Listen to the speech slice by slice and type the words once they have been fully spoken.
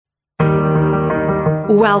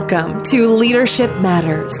Welcome to Leadership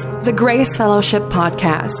Matters, the Grace Fellowship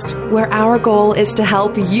podcast, where our goal is to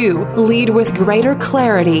help you lead with greater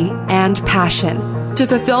clarity and passion to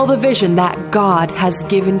fulfill the vision that God has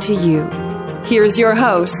given to you. Here's your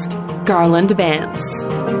host, Garland Vance.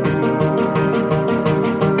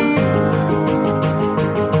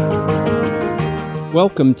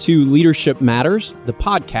 Welcome to Leadership Matters, the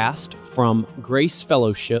podcast from Grace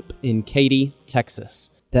Fellowship in Katy, Texas,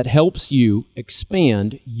 that helps you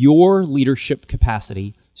expand your leadership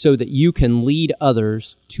capacity so that you can lead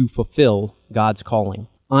others to fulfill God's calling.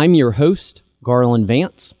 I'm your host, Garland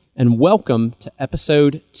Vance, and welcome to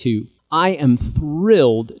episode 2. I am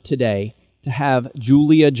thrilled today to have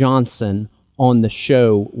Julia Johnson on the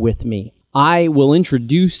show with me. I will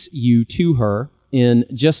introduce you to her in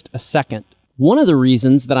just a second. One of the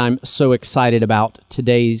reasons that I'm so excited about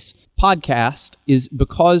today's podcast is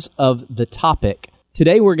because of the topic.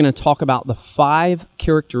 Today we're going to talk about the 5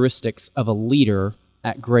 characteristics of a leader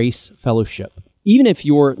at Grace Fellowship. Even if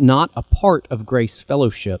you're not a part of Grace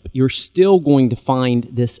Fellowship, you're still going to find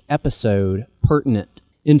this episode pertinent.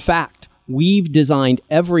 In fact, we've designed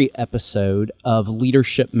every episode of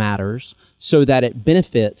Leadership Matters so that it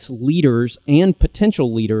benefits leaders and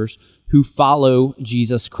potential leaders who follow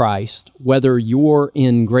Jesus Christ, whether you're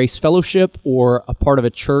in Grace Fellowship or a part of a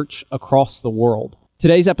church across the world.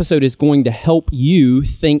 Today's episode is going to help you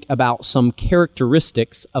think about some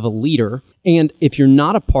characteristics of a leader. And if you're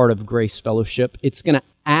not a part of Grace Fellowship, it's going to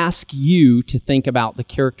ask you to think about the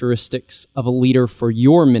characteristics of a leader for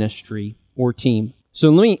your ministry or team. So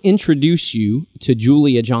let me introduce you to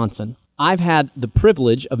Julia Johnson. I've had the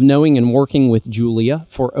privilege of knowing and working with Julia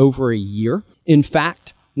for over a year. In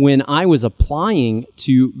fact, when I was applying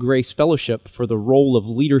to Grace Fellowship for the role of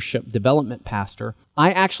leadership development pastor,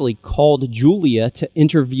 I actually called Julia to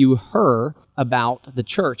interview her about the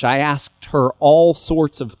church. I asked her all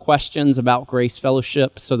sorts of questions about Grace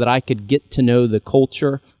Fellowship so that I could get to know the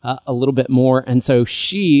culture a little bit more. And so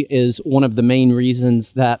she is one of the main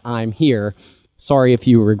reasons that I'm here. Sorry if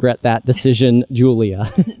you regret that decision, Julia.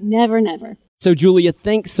 Never. So Julia,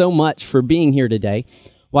 thanks so much for being here today.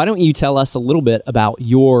 Why don't you tell us a little bit about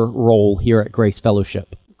your role here at Grace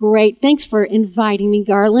Fellowship? Great. Thanks for inviting me,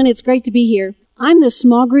 Garland. It's great to be here. I'm the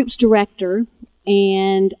small groups director,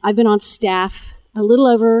 and I've been on staff a little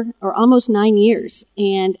over or almost 9 years.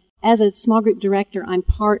 And as a small group director, I'm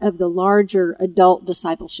part of the larger adult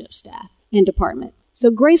discipleship staff and department. So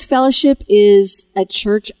Grace Fellowship is a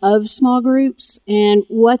church of small groups, and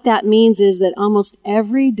what that means is that almost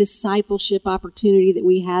every discipleship opportunity that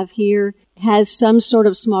we have here has some sort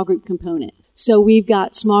of small group component. So we've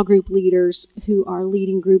got small group leaders who are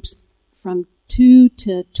leading groups from 2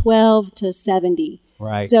 to 12 to 70.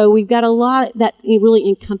 Right. So we've got a lot that it really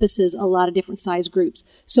encompasses a lot of different size groups.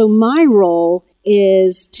 So my role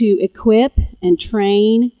is to equip and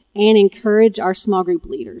train and encourage our small group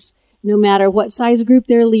leaders, no matter what size group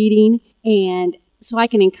they're leading. And so I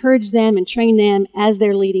can encourage them and train them as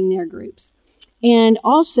they're leading their groups. And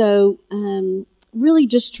also, really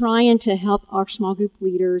just trying to help our small group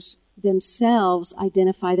leaders themselves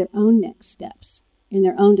identify their own next steps in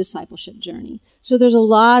their own discipleship journey. So there's a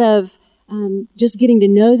lot of just getting to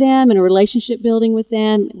know them and a relationship building with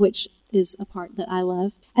them, which is a part that I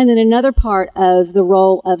love. And then another part of the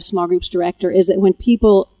role of small groups director is that when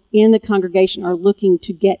people in the congregation are looking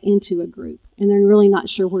to get into a group and they're really not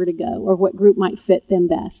sure where to go or what group might fit them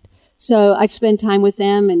best. So I spend time with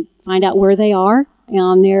them and find out where they are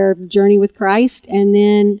on their journey with Christ, and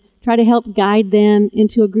then try to help guide them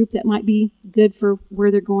into a group that might be good for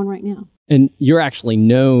where they're going right now. And you're actually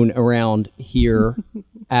known around here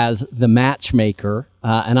as the matchmaker,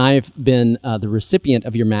 and I've been the recipient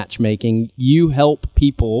of your matchmaking. You help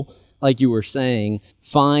people, like you were saying,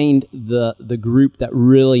 find the group that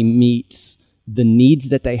really meets the needs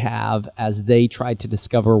that they have as they try to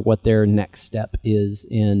discover what their next step is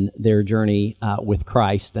in their journey with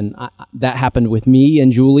Christ. And that happened with me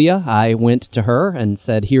and Julia. I went to her and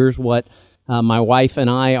said, here's what my wife and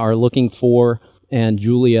I are looking for. And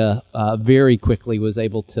Julia very quickly was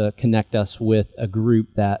able to connect us with a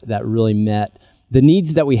group that really met the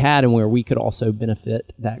needs that we had and where we could also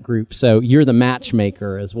benefit that group. So you're the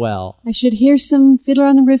matchmaker as well. I should hear some Fiddler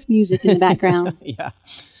on the Roof music in the background. Yeah.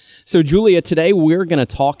 So Julia, today we're going to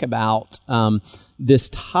talk about this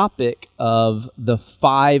topic of the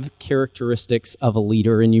 5 characteristics of a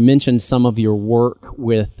leader. And you mentioned some of your work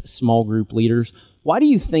with small group leaders. Why do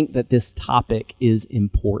you think that this topic is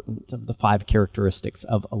important, of the 5 characteristics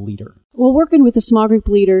of a leader? Well, working with the small group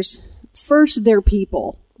leaders, first, they're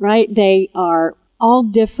people, right? They are all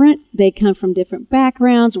different. They come from different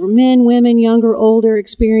backgrounds. We're men, women, younger, older,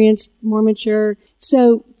 experienced, more mature.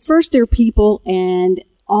 So first, they're people, and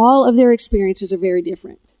all of their experiences are very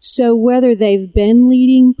different. So whether they've been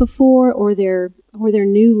leading before or they're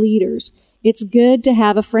new leaders, it's good to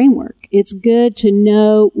have a framework. It's good to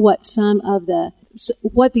know what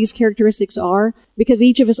what these characteristics are, because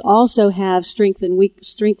each of us also have strengths and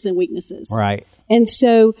weaknesses. Right. And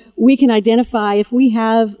so we can identify if we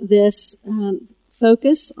have this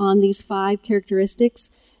focus on these 5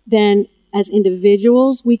 characteristics, then as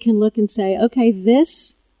individuals, we can look and say, okay,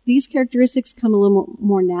 these characteristics come a little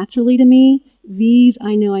more naturally to me. These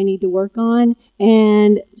I know I need to work on.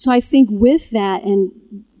 And so I think with that and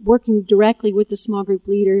working directly with the small group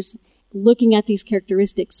leaders, looking at these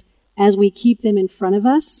characteristics as we keep them in front of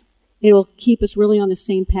us, it will keep us really on the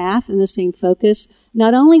same path and the same focus,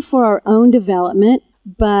 not only for our own development,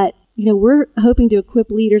 but we're hoping to equip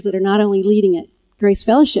leaders that are not only leading at Grace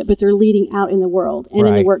Fellowship, but they're leading out in the world and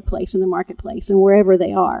in the workplace, in the marketplace, and wherever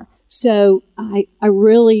they are. So I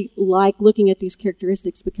really like looking at these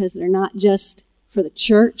characteristics because they're not just for the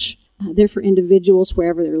church, they're for individuals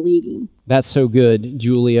wherever they're leading. That's so good,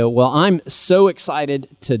 Julia. Well, I'm so excited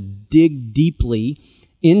to dig deeply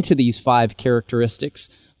into these 5 characteristics.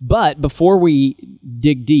 But before we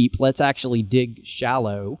dig deep, let's actually dig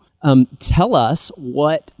shallow. Tell us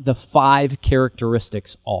what the 5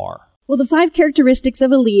 characteristics are. Well, the 5 characteristics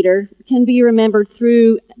of a leader can be remembered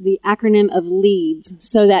through the acronym of LEADS.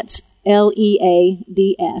 So that's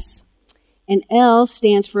LEADS. And L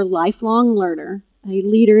stands for lifelong learner. A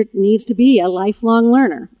leader needs to be a lifelong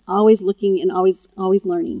learner, always looking and always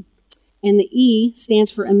learning. And the E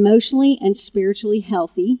stands for emotionally and spiritually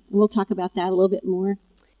healthy. And we'll talk about that a little bit more.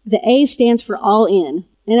 The A stands for all in.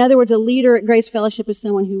 In other words, a leader at Grace Fellowship is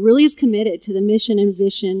someone who really is committed to the mission and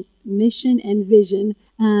vision,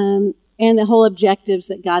 and the whole objectives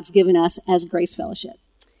that God's given us as Grace Fellowship.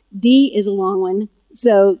 D is a long one,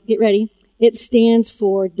 so get ready. It stands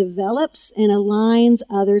for develops and aligns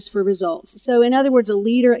others for results. So in other words, a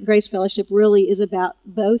leader at Grace Fellowship really is about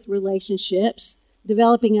both relationships,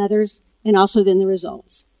 developing others, and also then the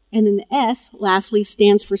results. And then the S, lastly,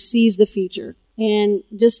 stands for seize the future. And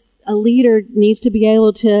just a leader needs to be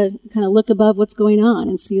able to kind of look above what's going on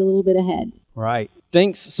and see a little bit ahead. Right.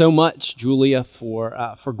 Thanks so much, Julia,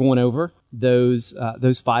 for going over those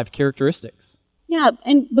 5 characteristics. Yeah,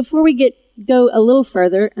 and before we go a little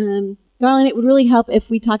further, Darlene, it would really help if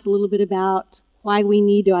we talked a little bit about why we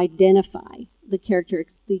need to identify the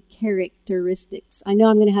characteristics. I know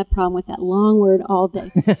I'm going to have a problem with that long word all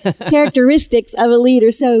day. Characteristics of a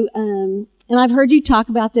leader. So, and I've heard you talk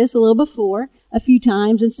about this a little before, a few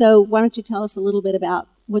times, and so why don't you tell us a little bit about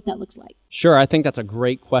what that looks like? Sure. I think that's a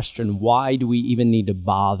great question. Why do we even need to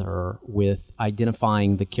bother with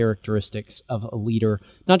identifying the characteristics of a leader,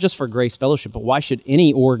 not just for Grace Fellowship, but why should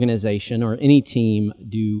any organization or any team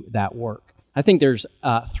do that work? I think there's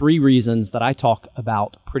 3 reasons that I talk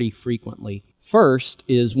about pretty frequently. First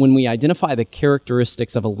is when we identify the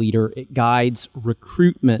characteristics of a leader, it guides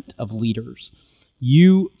recruitment of leaders.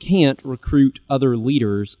 You can't recruit other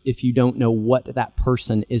leaders if you don't know what that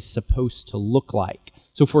person is supposed to look like.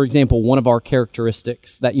 So, for example, one of our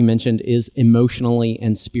characteristics that you mentioned is emotionally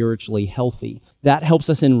and spiritually healthy. That helps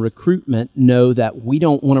us in recruitment know that we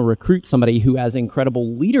don't want to recruit somebody who has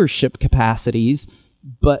incredible leadership capacities,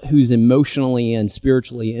 but who's emotionally and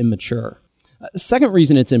spiritually immature. Second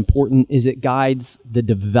reason it's important is it guides the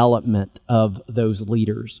development of those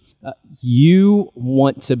leaders. You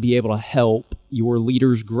want to be able to help your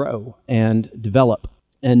leaders grow and develop.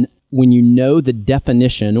 And when you know the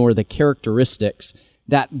definition or the characteristics,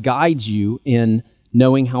 that guides you in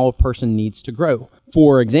knowing how a person needs to grow.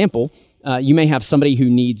 For example, you may have somebody who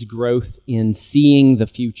needs growth in seeing the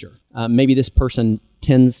future. Maybe this person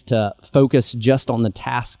tends to focus just on the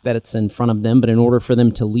task that it's in front of them, but in order for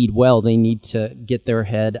them to lead well, they need to get their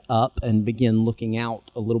head up and begin looking out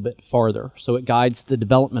a little bit farther. So it guides the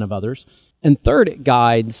development of others. And third, it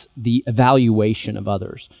guides the evaluation of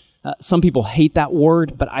others. Some people hate that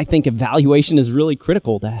word, but I think evaluation is really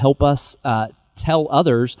critical to help us tell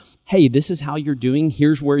others, hey, this is how you're doing.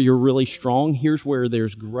 Here's where you're really strong. Here's where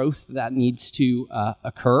there's growth that needs to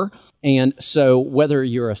occur. And so whether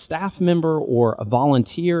you're a staff member or a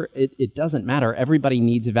volunteer, it doesn't matter. Everybody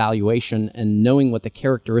needs evaluation, and knowing what the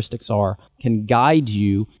characteristics are can guide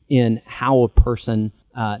you in how a person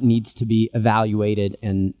needs to be evaluated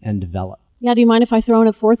and developed. Yeah, do you mind if I throw in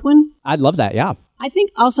a 4th one? I'd love that, yeah. I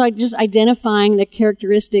think also just identifying the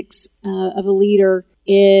characteristics of a leader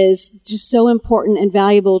is just so important and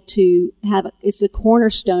valuable to have. It's the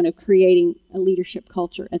cornerstone of creating a leadership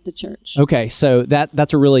culture at the church. Okay, so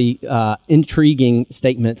that's a really intriguing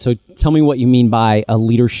statement. So tell me what you mean by a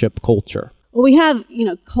leadership culture. Well, we have,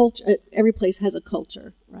 culture. Every place has a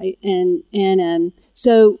culture, right? And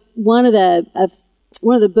so one of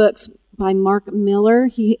the books by Mark Miller,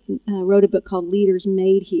 he wrote a book called Leaders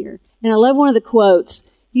Made Here. And I love one of the quotes.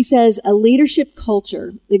 He says, "A leadership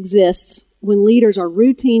culture exists when leaders are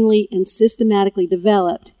routinely and systematically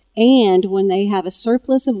developed and when they have a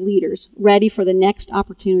surplus of leaders ready for the next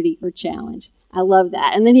opportunity or challenge." I love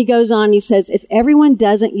that. And then he goes on, he says, "If everyone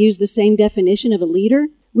doesn't use the same definition of a leader,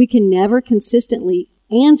 we can never consistently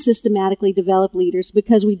and systematically develop leaders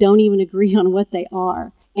because we don't even agree on what they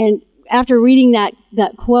are." And after reading that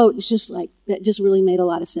quote, it's just like, that just really made a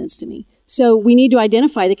lot of sense to me. So we need to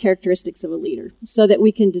identify the characteristics of a leader so that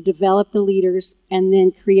we can develop the leaders and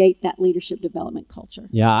then create that leadership development culture.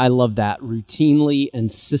 Yeah, I love that. Routinely and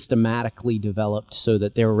systematically developed so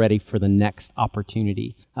that they're ready for the next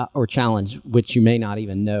opportunity or challenge, which you may not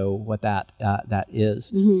even know what that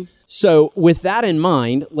is. Mm-hmm. So with that in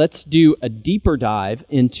mind, let's do a deeper dive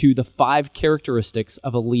into the 5 characteristics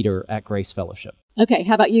of a leader at Grace Fellowship. Okay,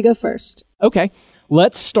 how about you go first? Okay,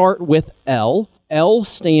 let's start with L. L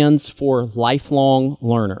stands for lifelong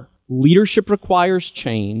learner. Leadership requires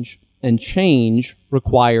change, and change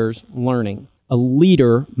requires learning. A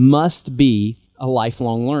leader must be a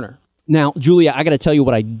lifelong learner. Now, Julia, I got to tell you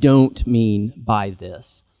what I don't mean by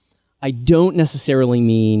this. I don't necessarily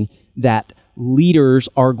mean that leaders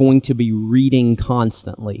are going to be reading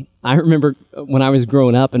constantly. I remember when I was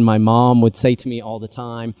growing up and my mom would say to me all the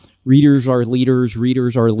time, readers are leaders,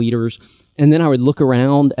 readers are leaders. And then I would look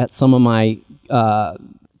around at some of my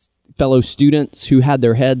fellow students who had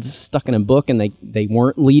their heads stuck in a book and they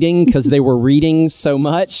weren't leading because they were reading so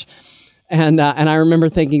much. And I remember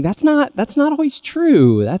thinking, that's not always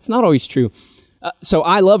true. That's not always true. So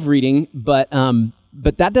I love reading, but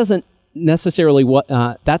that doesn't necessarily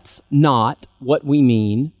that's not what we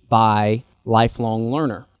mean by lifelong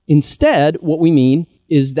learner. Instead, what we mean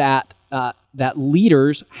is that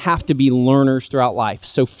leaders have to be learners throughout life.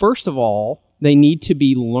 So first of all, they need to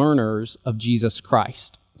be learners of Jesus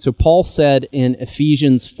Christ. So Paul said in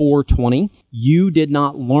Ephesians 4:20, "You did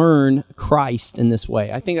not learn Christ in this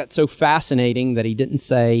way." I think that's so fascinating that he didn't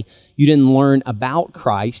say you didn't learn about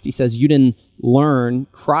Christ. He says you didn't learn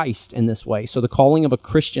Christ in this way. So the calling of a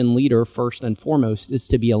Christian leader, first and foremost, is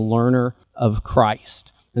to be a learner of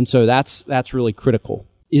Christ. And so that's really critical.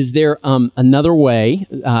 Is there another way,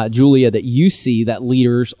 Julia, that you see that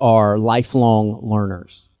leaders are lifelong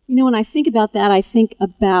learners? When I think about that, I think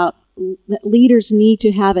about that leaders need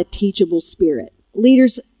to have a teachable spirit.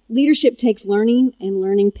 Leadership takes learning, and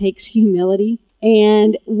learning takes humility.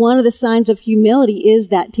 And one of the signs of humility is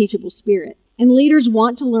that teachable spirit. And leaders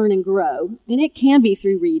want to learn and grow. And it can be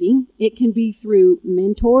through reading. It can be through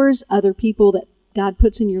mentors, other people that God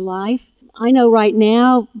puts in your life. I know right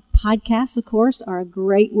now, podcasts, of course, are a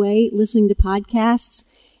great way, listening to podcasts.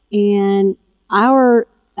 And our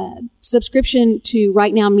subscription to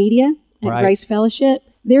Right Now Media at Grace Fellowship,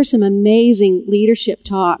 there's some amazing leadership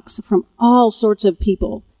talks from all sorts of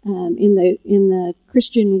people in the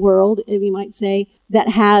Christian world, if you might say, that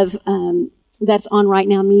have that's on Right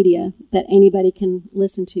Now Media that anybody can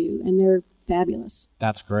listen to, and they're fabulous.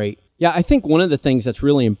 That's great. Yeah, I think one of the things that's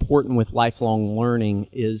really important with lifelong learning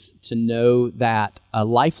is to know that a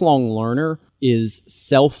lifelong learner is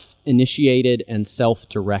self-initiated and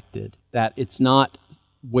self-directed, that it's not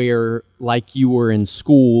where, like you were in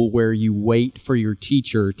school, where you wait for your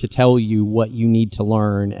teacher to tell you what you need to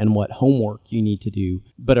learn and what homework you need to do.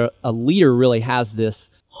 But a leader really has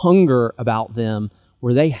this hunger about them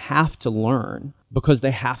where they have to learn because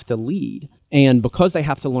they have to lead. And because they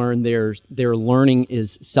have to learn, their learning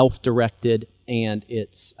is self-directed and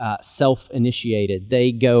it's self-initiated.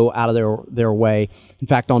 They go out of their way. In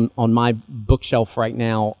fact, on my bookshelf right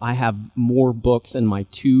now, I have more books in my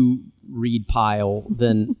to-read pile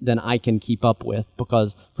than I can keep up with,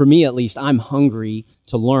 because for me at least, I'm hungry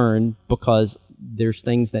to learn because there's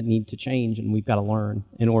things that need to change and we've got to learn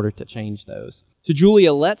in order to change those. So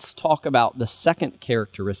Julia, let's talk about the second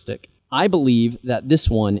characteristic. I believe that this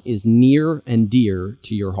one is near and dear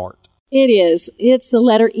to your heart. It is. It's the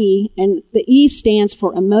letter E, and the E stands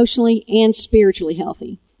for emotionally and spiritually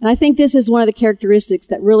healthy. And I think this is one of the characteristics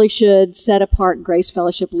that really should set apart Grace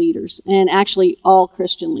Fellowship leaders, and actually all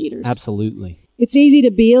Christian leaders. Absolutely. It's easy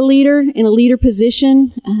to be a leader in a leader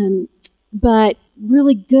position, but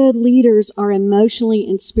really good leaders are emotionally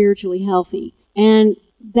and spiritually healthy. And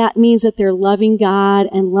that means that they're loving God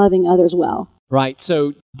and loving others well. Right.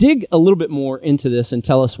 So dig a little bit more into this and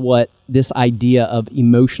tell us what this idea of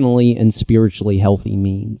emotionally and spiritually healthy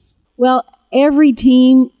means. Well, every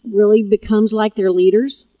team really becomes like their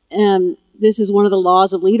leaders. This is one of the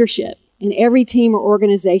laws of leadership. And every team or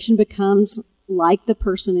organization becomes like the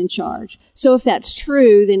person in charge. So if that's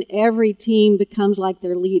true, then every team becomes like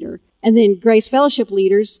their leader. And then Grace Fellowship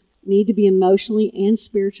leaders need to be emotionally and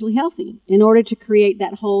spiritually healthy in order to create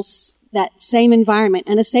that same environment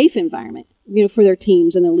and a safe environment, for their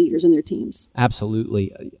teams and the leaders in their teams.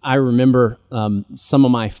 Absolutely. I remember some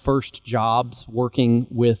of my first jobs working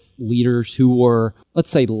with leaders who were,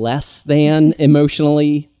 let's say, less than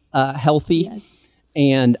emotionally healthy. Yes.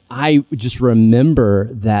 And I just remember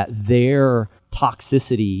that their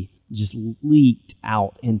toxicity just leaked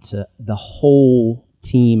out into the whole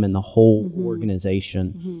team and the whole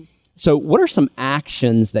organization. Mm-hmm. So what are some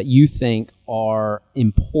actions that you think are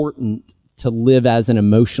important to live as an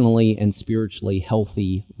emotionally and spiritually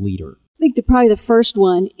healthy leader? I think probably the first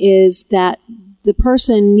one is that the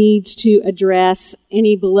person needs to address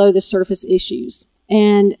any below the surface issues.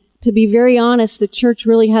 And to be very honest, the church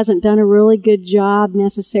really hasn't done a really good job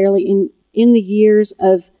necessarily in the years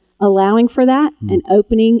of allowing for that and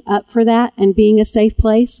opening up for that and being a safe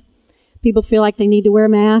place. People feel like they need to wear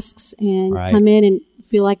masks and come in and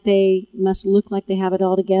feel like they must look like they have it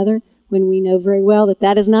all together, when we know very well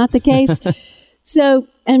that is not the case. So,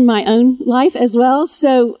 and my own life as well.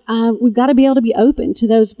 So we've got to be able to be open to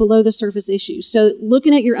those below the surface issues. So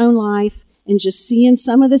looking at your own life and just seeing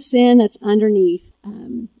some of the sin that's underneath.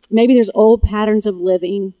 Maybe there's old patterns of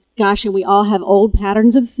living. Gosh, and we all have old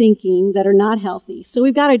patterns of thinking that are not healthy. So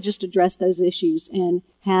we've got to just address those issues and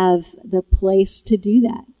have the place to do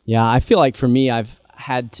that. Yeah, I feel like for me, I've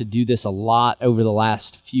had to do this a lot over the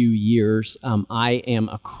last few years. I am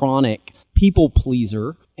a chronic people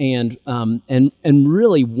pleaser and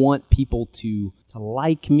really want people to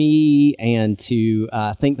like me and to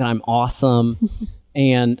think that I'm awesome.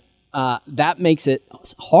 And that makes it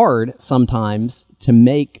hard sometimes to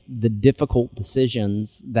make the difficult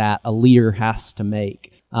decisions that a leader has to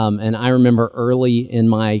make. And I remember early in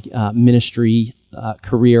my ministry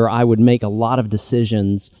career, I would make a lot of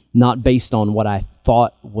decisions not based on what I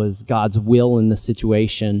thought was God's will in the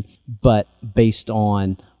situation, but based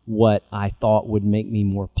on what I thought would make me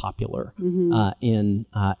more popular in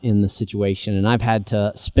the situation. And I've had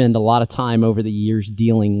to spend a lot of time over the years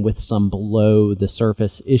dealing with some below the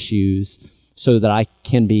surface issues so that I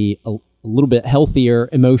can be a little bit healthier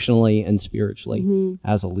emotionally and spiritually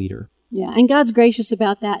as a leader. Yeah, and God's gracious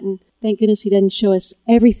about that, and thank goodness He doesn't show us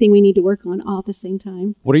everything we need to work on all at the same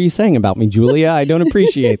time. What are you saying about me, Julia? I don't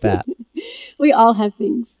appreciate that. We all have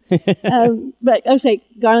things. But I would say,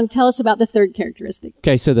 Garland, tell us about the third characteristic.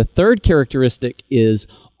 Okay, so the third characteristic is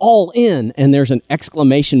all in, and there's an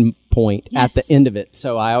exclamation point at the end of it.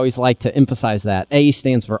 So I always like to emphasize that. A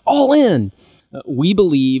stands for all in. We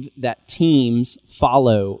believe that teams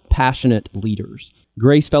follow passionate leaders.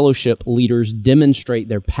 Grace Fellowship leaders demonstrate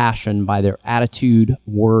their passion by their attitude,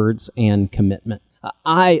 words, and commitment.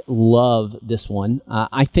 I love this one.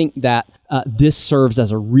 I think that this serves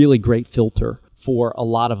as a really great filter for a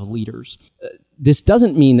lot of leaders. This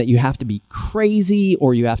doesn't mean that you have to be crazy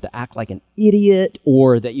or you have to act like an idiot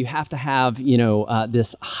or that you have to have,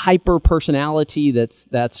 this hyper personality that's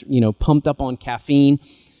pumped up on caffeine.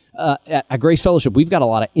 At Grace Fellowship, we've got a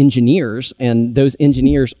lot of engineers, and those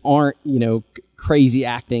engineers aren't, crazy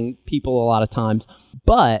acting people a lot of times,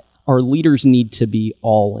 but our leaders need to be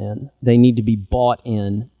all in. They need to be bought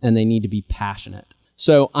in, and they need to be passionate.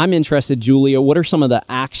 So I'm interested, Julia, what are some of the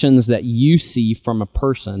actions that you see from a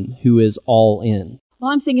person who is all in? Well,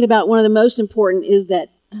 I'm thinking about one of the most important is that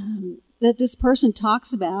this person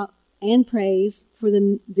talks about and prays for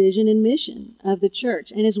the vision and mission of the church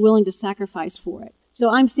and is willing to sacrifice for it. So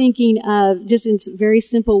I'm thinking of, just in very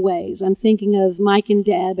simple ways, I'm thinking of Mike and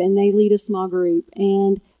Deb, and they lead a small group,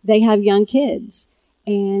 and they have young kids,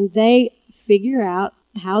 and they figure out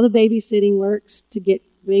how the babysitting works to get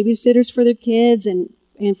babysitters for their kids and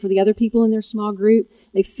for the other people in their small group.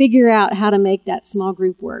 They figure out how to make that small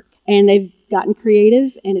group work, and they've gotten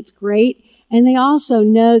creative, and it's great. And they also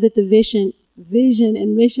know that the vision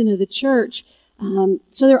and mission of the church,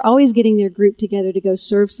 so they're always getting their group together to go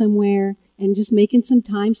serve somewhere, and just making some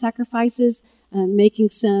time sacrifices, making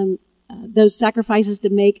some those sacrifices to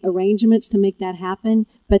make arrangements to make that happen.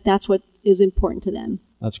 But that's what is important to them.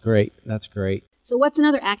 That's great. That's great. So what's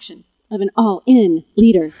another action of an all-in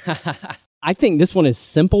leader? I think this one is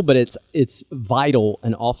simple, but it's vital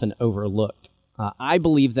and often overlooked. I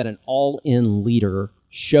believe that an all-in leader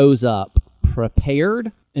shows up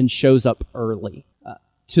prepared and shows up early.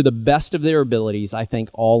 To the best of their abilities, I think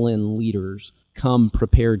all-in leaders come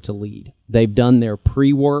prepared to lead. They've done their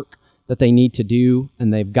pre-work that they need to do,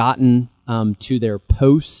 and they've gotten to their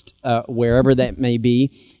post, wherever that may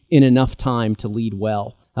be, in enough time to lead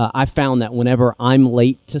well. I found that whenever I'm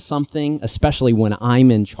late to something, especially when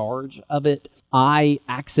I'm in charge of it, I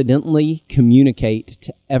accidentally communicate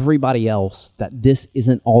to everybody else that this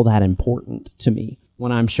isn't all that important to me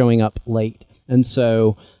when I'm showing up late. And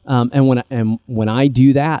so, when I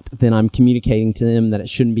do that, then I'm communicating to them that it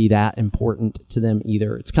shouldn't be that important to them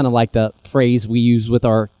either. It's kind of like the phrase we use with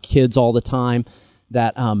our kids all the time,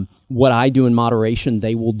 that what I do in moderation,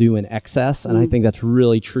 they will do in excess. And I think that's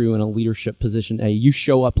really true in a leadership position. Hey, you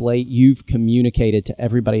show up late, you've communicated to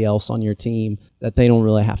everybody else on your team that they don't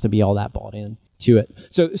really have to be all that bought in to it.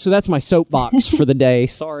 So that's my soapbox for the day.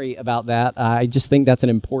 Sorry about that. I just think that's an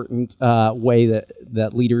important way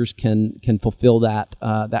that leaders can fulfill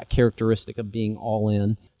that characteristic of being all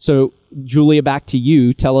in. So Julia, back to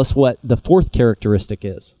you. Tell us what the fourth characteristic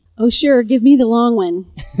is. Oh, sure. Give me the long one.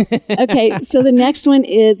 Okay, so the next one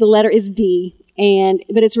is, the letter is D,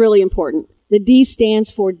 but it's really important. The D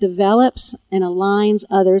stands for develops and aligns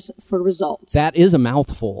others for results. That is a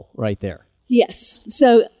mouthful right there. Yes.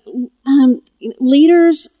 So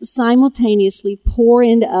leaders simultaneously pour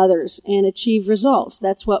into others and achieve results.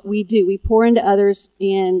 That's what we do. We pour into others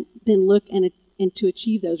and then look and to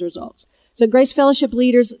achieve those results. So Grace Fellowship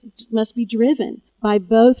leaders must be driven by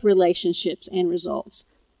both relationships and results,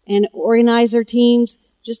 and organize their teams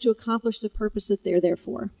just to accomplish the purpose that they're there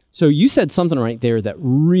for. So you said something right there that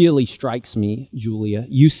really strikes me, Julia.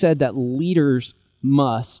 You said that leaders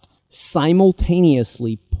must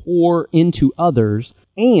simultaneously pour into others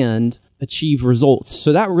and achieve results.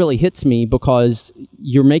 So that really hits me, because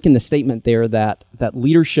you're making the statement there that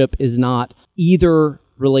leadership is not either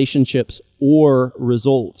relationships or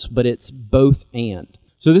results, but it's both and.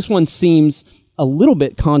 So this one seems a little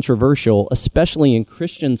bit controversial, especially in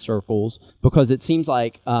Christian circles, because it seems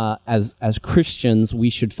like as Christians, we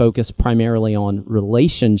should focus primarily on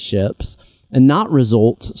relationships and not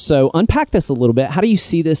results. So unpack this a little bit. How do you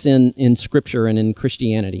see this in Scripture and in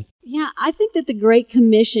Christianity? Yeah, I think that the Great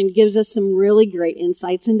Commission gives us some really great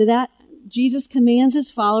insights into that. Jesus commands his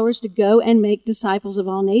followers to go and make disciples of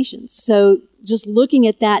all nations. So just looking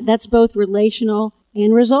at that, that's both relational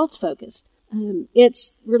and results focused.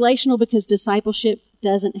 It's relational because discipleship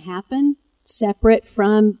doesn't happen separate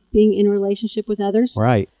from being in relationship with others.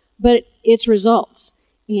 Right. But it's results.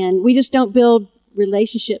 And we just don't build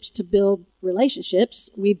relationships to build relationships.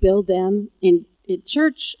 We build them in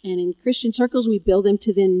church and in Christian circles. We build them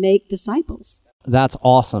to then make disciples. That's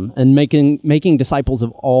awesome. And making disciples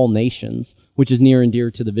of all nations, which is near and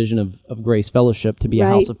dear to the vision of Grace Fellowship, to be a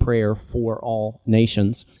house of prayer for all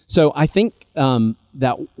nations. So I think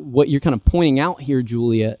that what you're kind of pointing out here,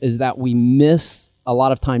 Julia, is that we miss a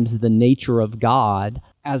lot of times the nature of God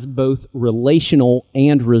as both relational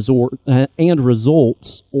and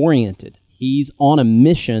results oriented. He's on a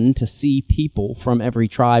mission to see people from every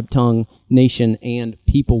tribe, tongue, nation, and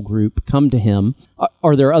people group come to him.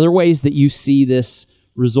 Are there other ways that you see this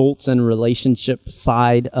results and relationship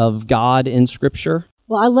side of God in Scripture?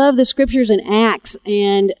 Well, I love the Scriptures in Acts,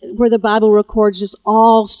 and where the Bible records just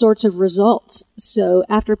all sorts of results. So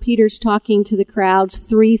after Peter's talking to the crowds,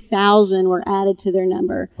 3,000 were added to their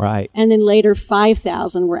number. Right. And then later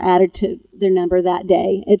 5,000 were added to their number that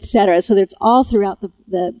day, etc. So it's all throughout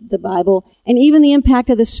the Bible. And even the impact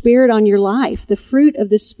of the Spirit on your life. The fruit of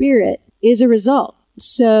the Spirit is a result.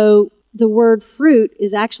 So the word fruit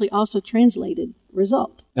is actually also translated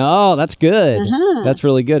result. Oh, that's good. Uh-huh. That's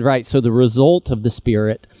really good. Right. So the result of the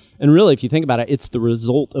Spirit, and really, if you think about it, it's the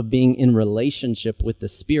result of being in relationship with the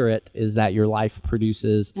Spirit, is that your life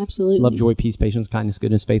produces absolutely love, joy, peace, patience, kindness,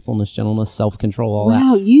 goodness, faithfulness, gentleness, self-control, all that.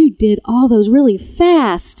 Wow, you did all those really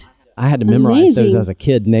fast. I had to memorize those as a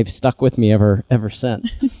kid, and they've stuck with me ever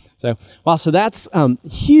since. So, wow, so that's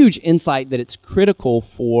huge insight that it's critical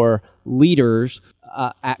for leaders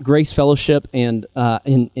at Grace Fellowship and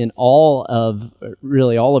in all of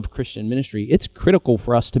Christian ministry. It's critical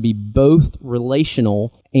for us to be both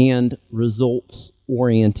relational and results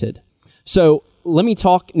oriented. So let me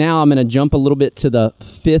talk now. I'm going to jump a little bit to the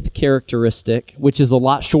fifth characteristic, which is a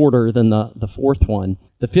lot shorter than the fourth one.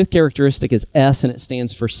 The fifth characteristic is S, and it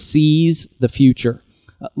stands for seize the future.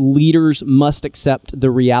 Leaders must accept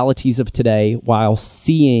the realities of today while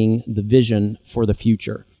seeing the vision for the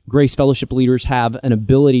future. Grace Fellowship leaders have an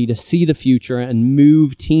ability to see the future and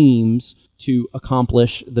move teams to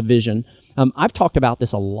accomplish the vision. I've talked about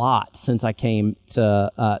this a lot since I came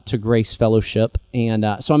to Grace Fellowship, and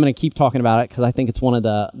so I'm going to keep talking about it because I think it's one of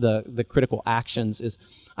the critical actions. Is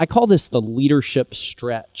I call this the leadership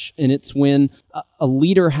stretch. And it's when a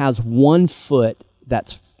leader has one foot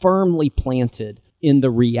that's firmly planted in the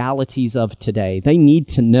realities of today. They need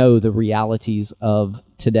to know the realities of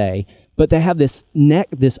today, but they have this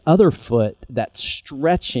other foot that's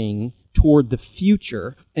stretching toward the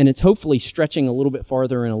future, and it's hopefully stretching a little bit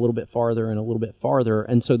farther and a little bit farther and a little bit farther.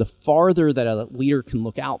 And so the farther that a leader can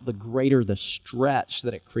look out, the greater the stretch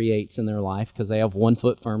that it creates in their life, because they have one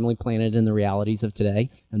foot firmly planted in the realities of today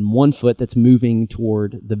and one foot that's moving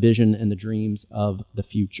toward the vision and the dreams of the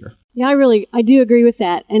future. Yeah, I do agree with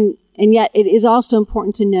that. And yet it is also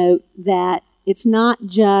important to note that it's not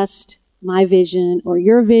just my vision or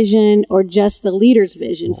your vision or just the leader's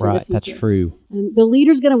vision for the future. Right, that's true. The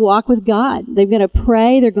leader's going to walk with God. They're going to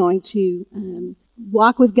pray. They're going to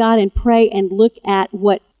walk with God and pray and look at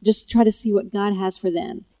just try to see what God has for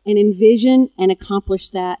them and envision and accomplish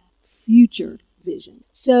that future vision.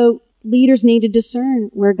 So leaders need to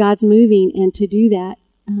discern where God's moving, and to do that,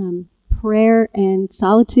 prayer and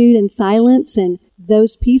solitude and silence and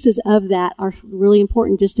those pieces of that are really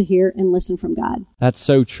important, just to hear and listen from God. That's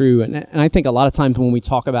so true. And I think a lot of times when we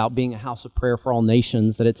talk about being a house of prayer for all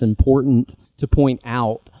nations, that it's important to point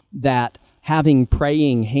out that having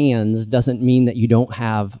praying hands doesn't mean that you don't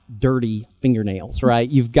have dirty fingernails, right?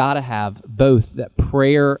 You've got to have both. That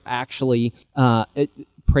prayer actually,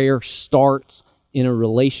 prayer starts in a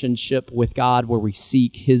relationship with God where we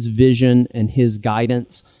seek His vision and His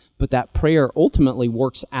guidance. But that prayer ultimately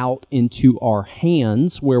works out into our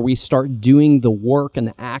hands, where we start doing the work and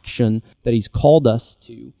the action that He's called us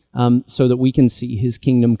to, so that we can see His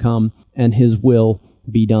kingdom come and His will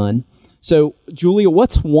be done. So, Julia,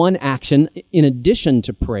 what's one action in addition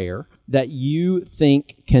to prayer that you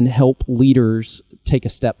think can help leaders take a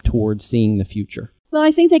step towards seeing the future? Well,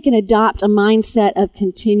 I think they can adopt a mindset of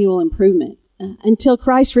continual improvement. Until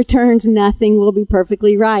Christ returns, nothing will be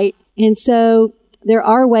perfectly right. And so there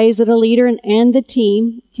are ways that a leader and the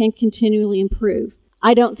team can continually improve.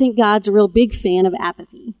 I don't think God's a real big fan of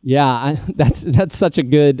apathy. Yeah, that's such a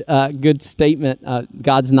good statement.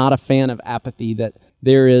 God's not a fan of apathy, that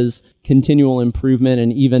there is continual improvement.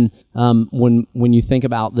 And even when you think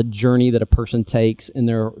about the journey that a person takes in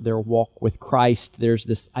their walk with Christ, there's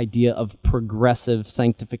this idea of progressive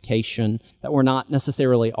sanctification, that we're not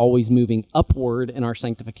necessarily always moving upward in our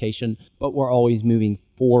sanctification, but we're always moving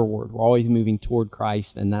forward. We're always moving toward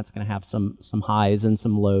Christ, and that's going to have some highs and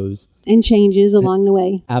some lows. And changes along the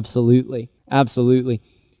way. Absolutely.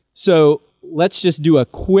 So let's just do a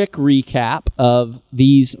quick recap of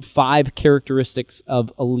these 5 characteristics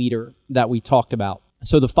of a leader that we talked about.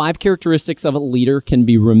 So the 5 characteristics of a leader can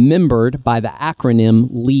be remembered by the acronym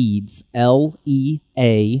LEADS, L-E-A-D-S.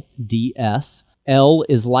 L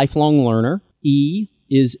is lifelong learner. E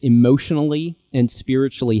is emotionally and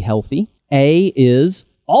spiritually healthy. A is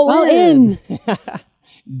all in.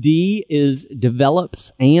 D is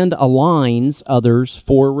develops and aligns others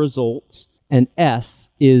for results. And S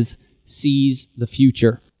is sees the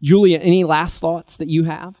future. Julia, any last thoughts that you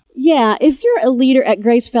have? Yeah, if you're a leader at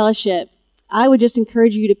Grace Fellowship, I would just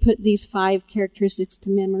encourage you to put these 5 characteristics to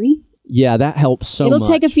memory. Yeah, that helps so much. It'll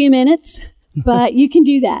take a few minutes, but you can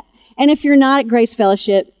do that. And if you're not at Grace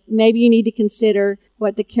Fellowship, maybe you need to consider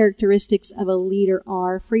what the characteristics of a leader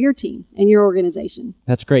are for your team and your organization.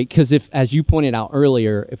 That's great, because as you pointed out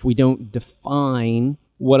earlier, if we don't define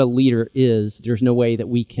what a leader is, there's no way that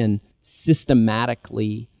we can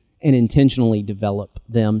systematically and intentionally develop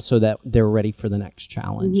them so that they're ready for the next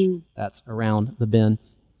challenge that's around the bend.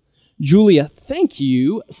 Julia, thank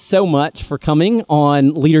you so much for coming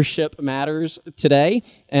on Leadership Matters today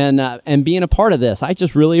and being a part of this. I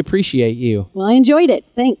just really appreciate you. Well, I enjoyed it.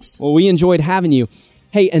 Thanks. Well, we enjoyed having you.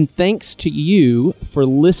 Hey, and thanks to you for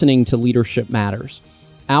listening to Leadership Matters.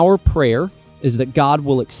 Our prayer is that God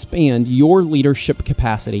will expand your leadership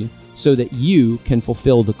capacity so that you can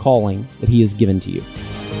fulfill the calling that He has given to you.